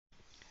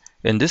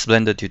In this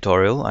Blender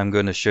tutorial, I'm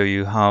going to show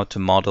you how to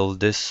model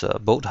this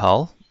boat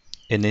hull.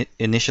 It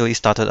initially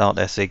started out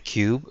as a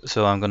cube,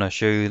 so I'm going to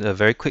show you the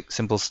very quick,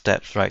 simple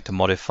steps, right, to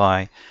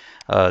modify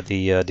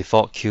the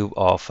default cube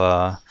of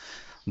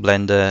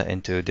Blender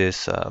into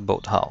this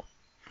boat hull.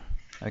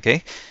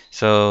 Okay,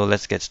 so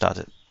let's get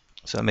started.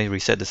 So let me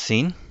reset the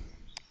scene,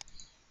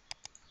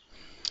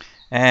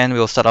 and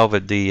we'll start off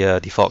with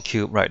the default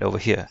cube right over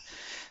here.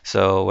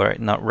 So right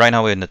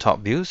now we're in the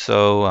top view.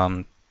 So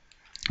I'm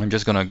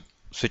just going to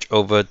switch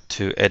over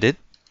to Edit.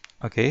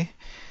 Okay,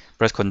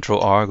 press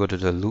Ctrl R, go to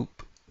the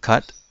loop,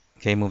 cut.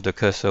 Okay, move the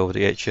cursor over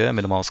the edge here,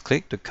 middle mouse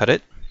click to cut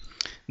it.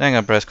 Then I'm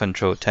going to press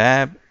Ctrl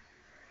Tab,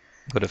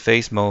 go to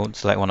face mode,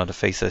 select one of the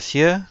faces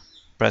here,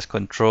 press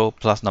Ctrl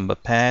plus number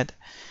pad,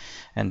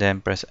 and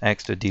then press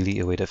X to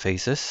delete away the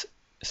faces.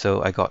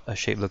 So I got a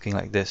shape looking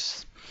like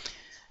this.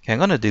 Okay, I'm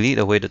going to delete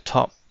away the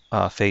top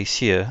face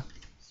here,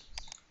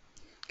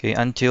 okay,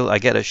 until I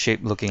get a shape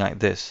looking like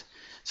this.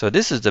 So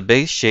this is the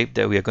base shape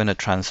that we are going to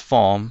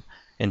transform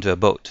into a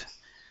boat.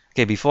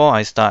 Okay, before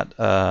I start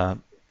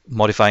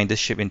modifying this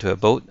shape into a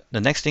boat,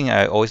 the next thing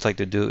I always like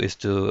to do is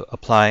to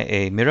apply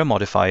a mirror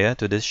modifier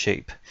to this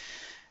shape.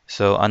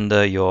 So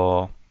under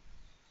your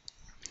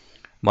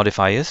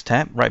modifiers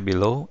tab, right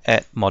below,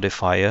 add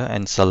modifier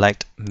and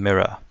select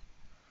mirror.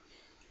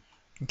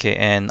 Okay,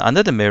 and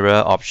under the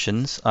mirror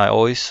options, I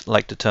always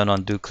like to turn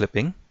on do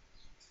clipping.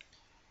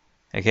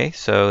 Okay,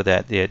 so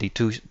that the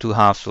two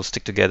halves will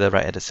stick together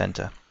right at the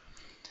center.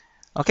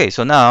 Okay,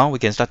 so now we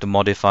can start to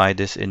modify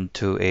this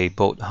into a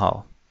boat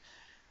hull.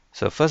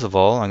 So first of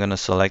all, I'm going to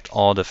select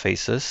all the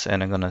faces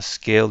and I'm going to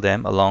scale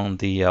them along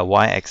the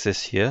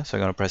y-axis here. So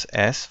I'm going to press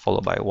S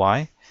followed by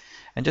Y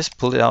and just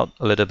pull it out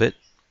a little bit.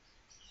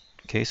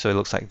 Okay, so it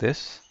looks like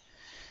this.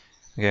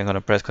 Okay, I'm going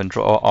to press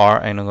Ctrl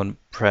R and I'm going to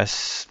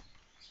press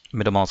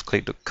middle mouse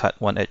click to cut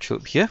one edge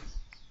loop here.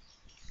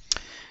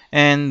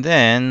 And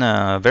then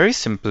very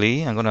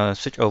simply, I'm going to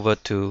switch over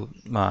to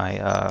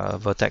my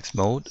vertex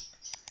mode.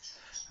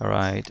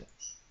 Alright,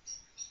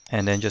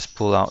 and then just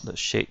pull out the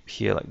shape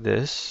here like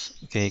this.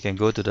 Okay, you can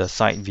go to the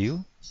side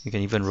view. You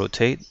can even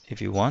rotate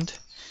if you want.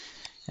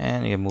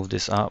 And you can move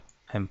this up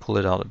and pull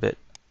it out a bit.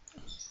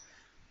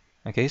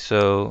 Okay,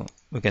 so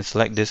we can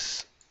select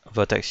this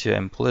vertex here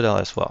and pull it out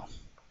as well.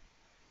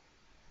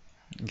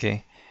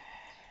 Okay,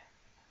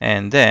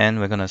 and then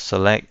we're going to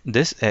select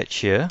this edge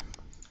here.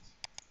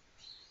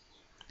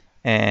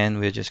 And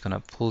we're just going to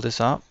pull this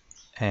up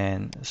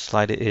and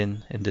slide it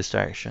in this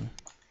direction.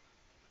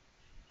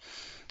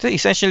 So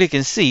essentially you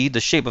can see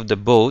the shape of the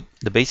boat,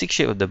 the basic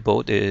shape of the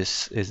boat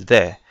is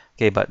there.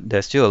 Okay, but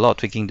there's still a lot of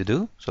tweaking to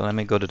do. So let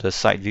me go to the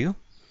side view.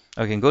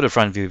 I can go to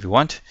front view if you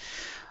want.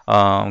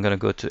 I'm going to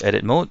go to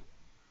edit mode.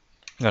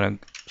 I'm going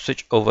to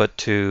switch over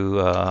to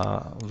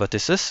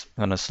vertices.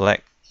 I'm going to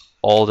select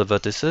all the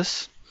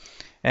vertices.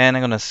 And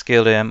I'm going to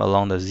scale them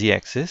along the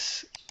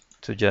z-axis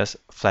to just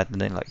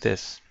flatten it like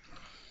this.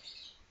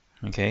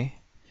 Okay.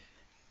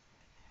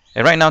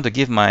 And right now, to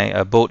give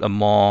my boat a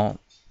more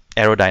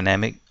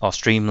aerodynamic or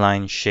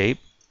streamlined shape,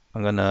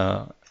 I'm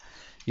gonna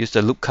use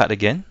the loop cut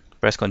again.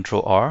 Press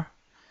Ctrl R.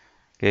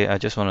 Okay, I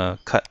just want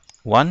to cut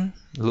one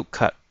loop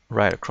cut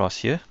right across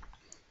here.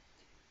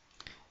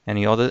 And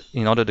in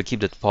order to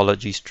keep the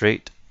topology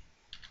straight,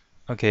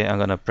 okay, I'm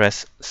gonna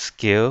press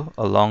scale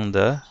along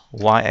the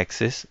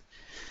y-axis,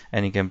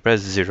 and you can press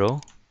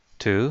 0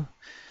 to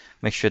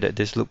make sure that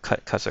this loop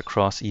cut cuts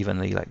across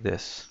evenly like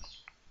this.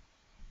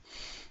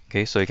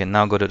 Okay, so you can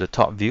now go to the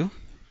top view.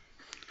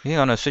 Okay,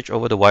 I'm gonna switch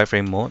over to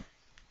wireframe mode.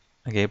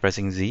 Okay,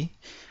 pressing Z,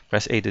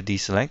 press A to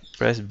deselect,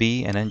 press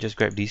B, and then just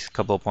grab these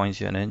couple of points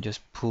here and then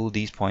just pull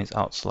these points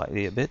out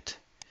slightly a bit.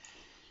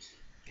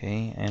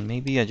 Okay, and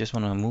maybe I just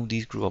want to move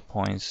these group of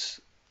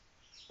points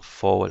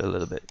forward a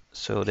little bit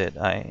so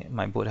that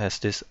my boat has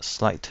this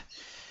slight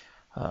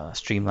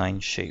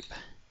streamlined shape.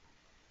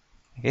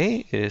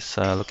 Okay, it's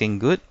looking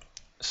good.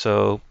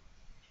 So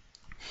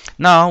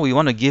now we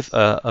want to give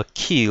a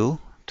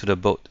keel to the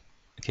boat.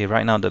 Okay,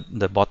 right now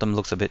the bottom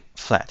looks a bit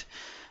flat.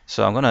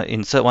 So I'm going to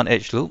insert one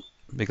edge loop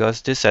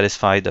because this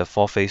satisfies the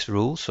 4-face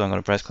rule. So I'm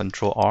going to press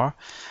Ctrl R.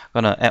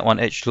 I'm going to add one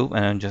edge loop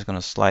and I'm just going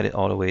to slide it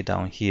all the way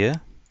down here.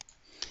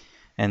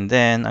 And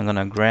then I'm going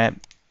to grab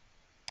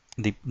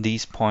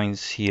these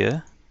points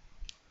here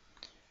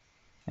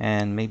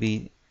and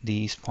maybe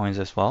these points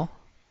as well.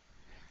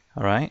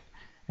 Alright,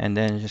 and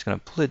then I'm just going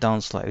to pull it down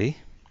slightly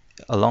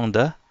along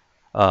the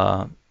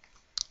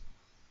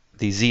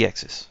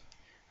z-axis.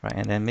 Right,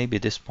 and then maybe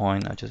at this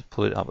point I just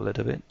pull it up a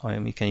little bit, or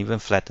you can even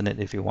flatten it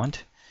if you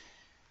want.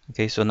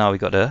 Okay, so now we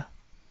got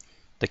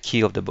the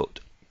keel of the boat.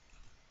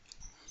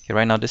 Okay,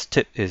 right now this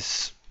tip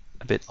is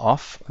a bit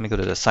off. Let me go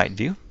to the side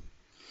view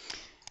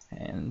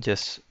and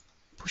just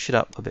push it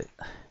up a bit.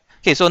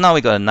 Okay, so now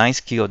we got a nice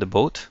keel of the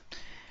boat.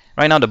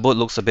 Right now the boat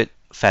looks a bit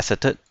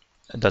faceted.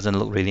 It doesn't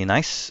look really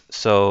nice.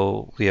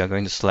 So we are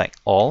going to select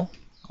all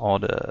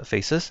the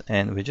faces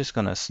and we're just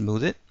going to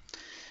smooth it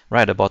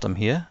right at the bottom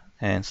here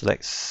and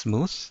select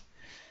smooth.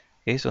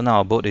 Okay, so now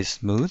our boat is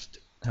smoothed.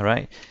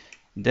 Alright,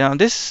 Now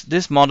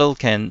this model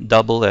can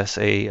double as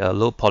a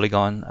low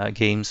polygon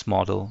games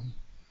model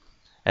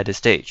at this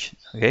stage.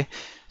 Okay,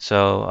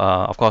 so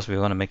of course we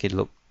want to make it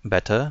look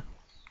better.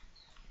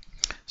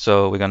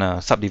 So we're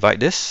gonna subdivide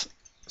this.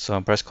 So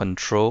I'll press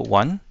Control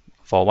 1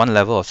 for one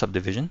level of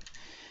subdivision.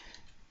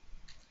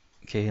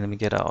 Okay, let me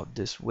get out of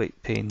this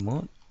weight pane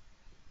mode.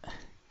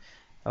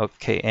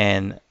 Okay,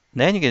 and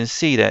then you can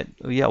see that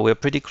yeah, we're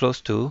pretty close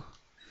to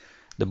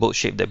the boat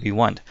shape that we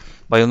want.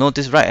 But you'll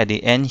notice right at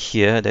the end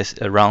here, there's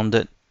a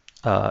rounded,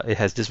 it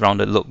has this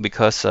rounded look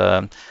because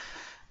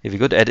if you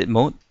go to edit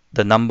mode,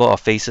 the number of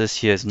faces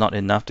here is not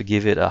enough to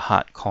give it a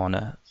hard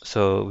corner.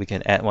 So we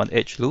can add one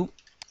edge loop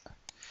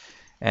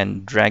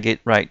and drag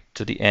it right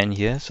to the end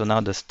here. So now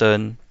the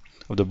stern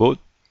of the boat,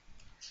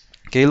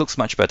 okay, looks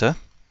much better.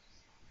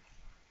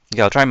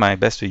 Okay, I'll try my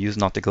best to use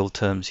nautical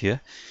terms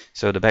here.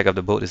 So the back of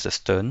the boat is the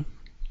stern,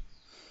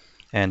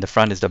 and the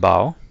front is the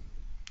bow.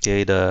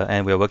 Okay,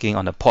 and we're working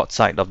on the port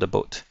side of the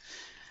boat,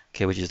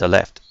 okay, which is the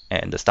left,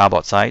 and the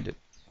starboard side,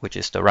 which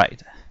is the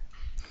right.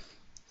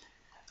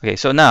 Okay,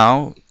 so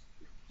now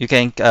you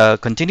can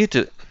continue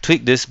to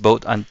tweak this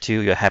boat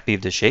until you're happy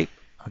with the shape.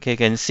 Okay, you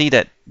can see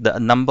that the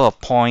number of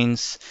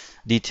points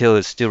detail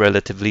is still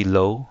relatively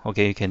low.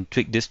 Okay, you can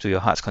tweak this to your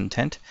heart's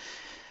content.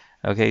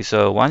 Okay,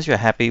 so once you're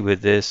happy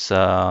with this,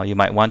 you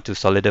might want to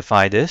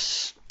solidify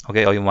this.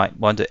 Okay, or you might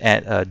want to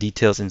add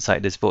details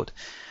inside this boat.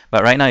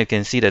 But right now you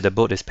can see that the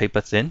boat is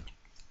paper thin.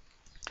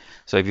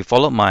 So if you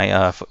followed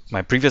my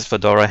my previous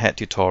Fedora head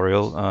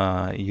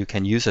tutorial, you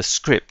can use a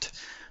script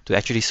to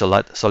actually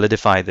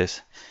solidify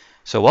this.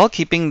 So while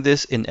keeping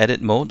this in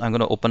edit mode, I'm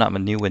going to open up a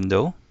new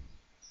window.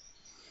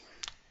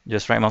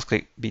 Just right mouse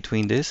click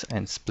between this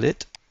and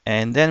split.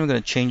 And then we're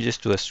going to change this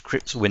to a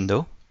scripts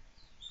window.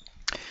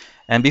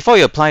 And before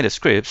you apply the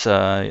scripts,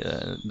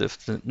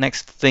 the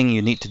next thing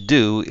you need to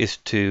do is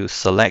to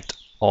select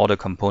all the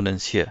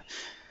components here.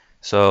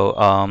 So,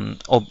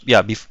 oh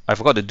yeah, I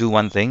forgot to do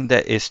one thing.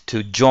 That is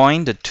to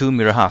join the two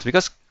mirror halves,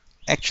 because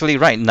actually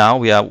right now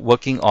we are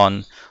working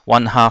on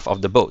one half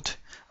of the boat.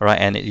 All right,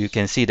 and you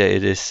can see that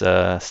it is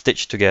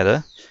stitched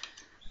together,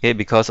 okay,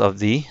 because of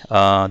the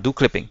do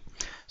clipping.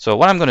 So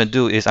what I'm going to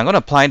do is I'm going to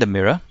apply the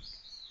mirror,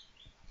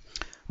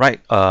 right?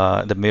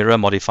 The mirror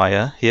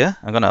modifier here.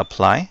 I'm going to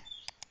apply.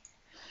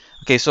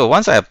 Okay, so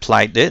once I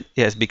applied it,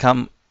 it has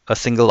become a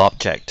single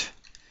object,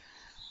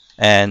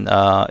 and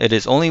it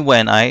is only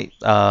when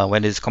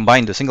when it's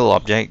combined to a single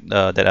object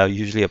that I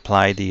usually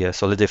apply the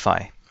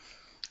solidify.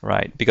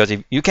 Right, because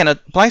if you can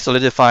apply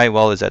solidify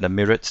while it's at the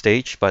mirrored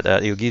stage, but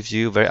it gives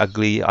you very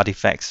ugly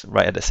artifacts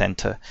right at the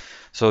center.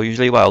 So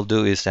usually what I'll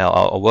do is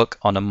I'll work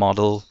on a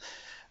model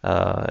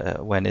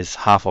when it's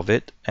half of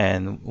it,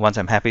 and once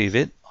I'm happy with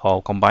it,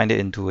 I'll combine it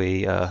into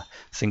a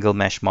single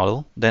mesh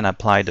model, then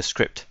apply the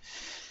script.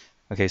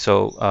 Okay,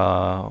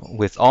 so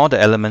with all the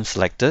elements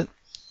selected,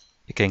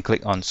 you can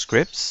click on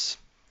scripts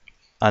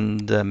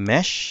under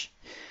mesh,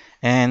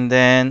 and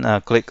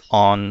then click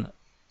on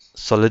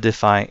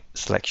solidify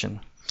selection.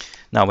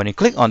 Now when you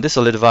click on this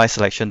solidify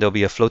selection, there'll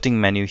be a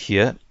floating menu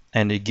here,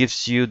 and it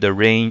gives you the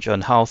range on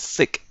how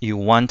thick you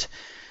want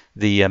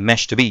the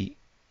mesh to be.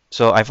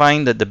 So I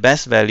find that the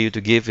best value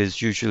to give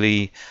is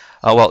usually,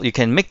 well, you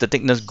can make the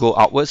thickness go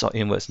outwards or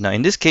inwards. Now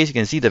in this case, you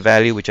can see the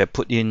value which I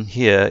put in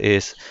here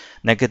is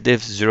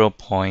negative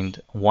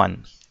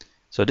 0.1.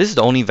 So this is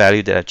the only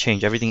value that I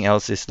changed. Everything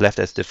else is left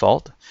as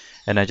default,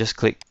 and I just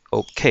click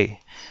OK.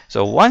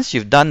 So once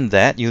you've done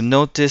that, you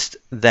noticed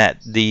that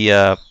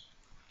the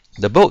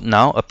boat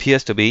now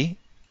appears to be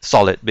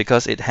solid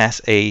because it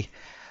has a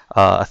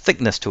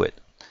thickness to it.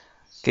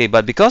 Okay,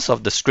 but because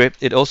of the script,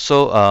 it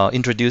also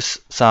introduced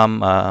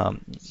some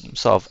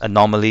sort of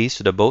anomalies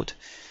to the boat.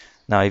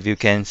 Now, if you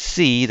can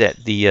see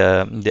that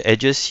the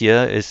edges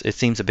here it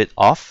seems a bit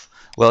off.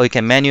 Well, you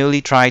can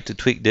manually try to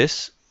tweak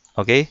this.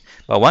 Okay,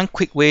 but one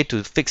quick way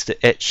to fix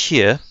the edge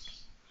here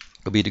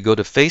would be to go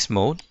to face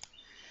mode.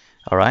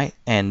 All right,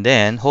 and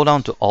then hold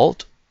on to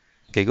Alt.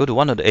 Okay, go to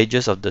one of the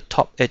edges of the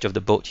top edge of the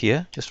boat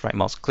here. Just right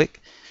mouse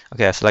click.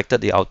 Okay, I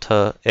selected the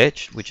outer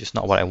edge, which is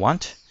not what I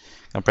want.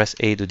 I'm going to press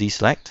A to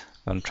deselect.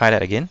 I'm going to try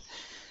that again.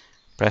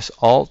 Press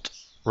Alt,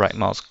 right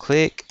mouse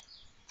click.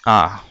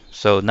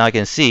 So now I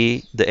can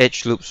see the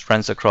edge loops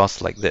runs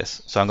across like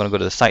this. So I'm going to go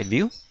to the side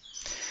view.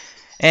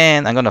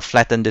 And I'm going to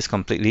flatten this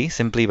completely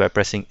simply by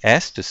pressing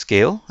S to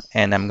scale.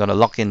 And I'm going to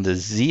lock in the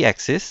Z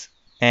axis.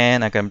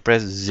 And I can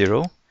press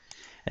 0.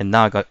 And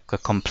now I got a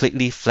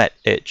completely flat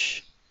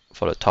edge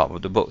for the top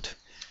of the boat.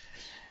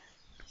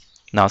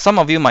 Now some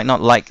of you might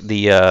not like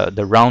the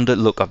rounded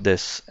look of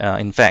this.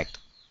 In fact,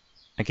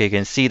 okay, you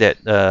can see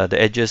that the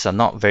edges are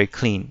not very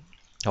clean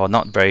or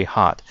not very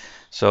hard.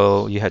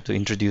 So you have to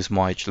introduce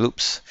more edge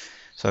loops.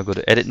 So I go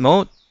to edit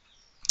mode,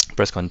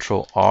 press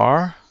Ctrl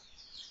R.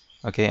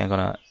 Okay, I'm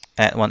gonna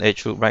add one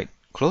edge loop right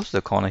close to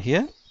the corner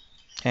here,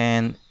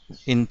 and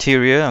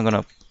interior I'm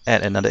gonna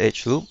add another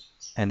edge loop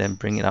and then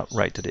bring it up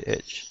right to the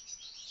edge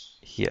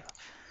here.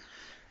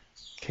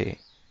 Okay.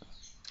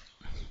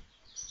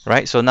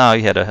 Right, so now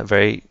you had a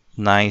very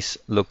nice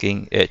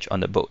looking edge on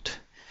the boat.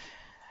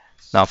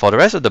 Now for the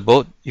rest of the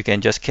boat, you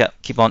can just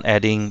keep on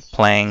adding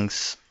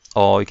planks,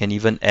 or you can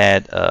even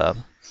add a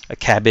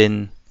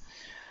cabin,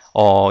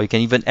 or you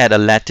can even add a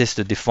lattice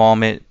to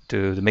deform it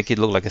to make it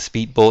look like a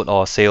speedboat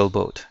or a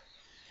sailboat.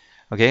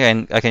 Okay,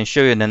 and I can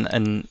show you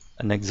an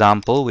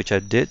example which I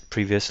did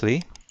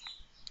previously.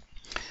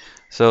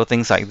 So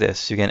things like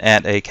this, you can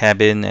add a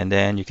cabin and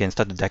then you can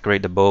start to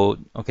decorate the boat.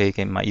 Okay,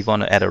 you might even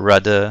want to add a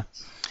rudder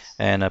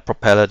and a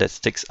propeller that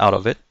sticks out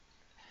of it.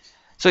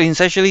 So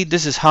essentially,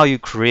 this is how you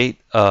create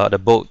the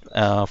boat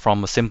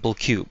from a simple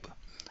cube.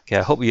 Okay,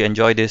 I hope you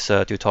enjoyed this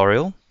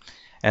tutorial,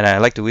 and I'd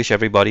like to wish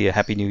everybody a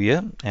happy new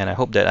year, and I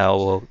hope that I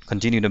will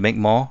continue to make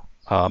more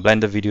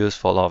Blender videos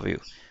for all of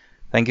you.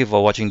 Thank you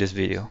for watching this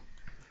video.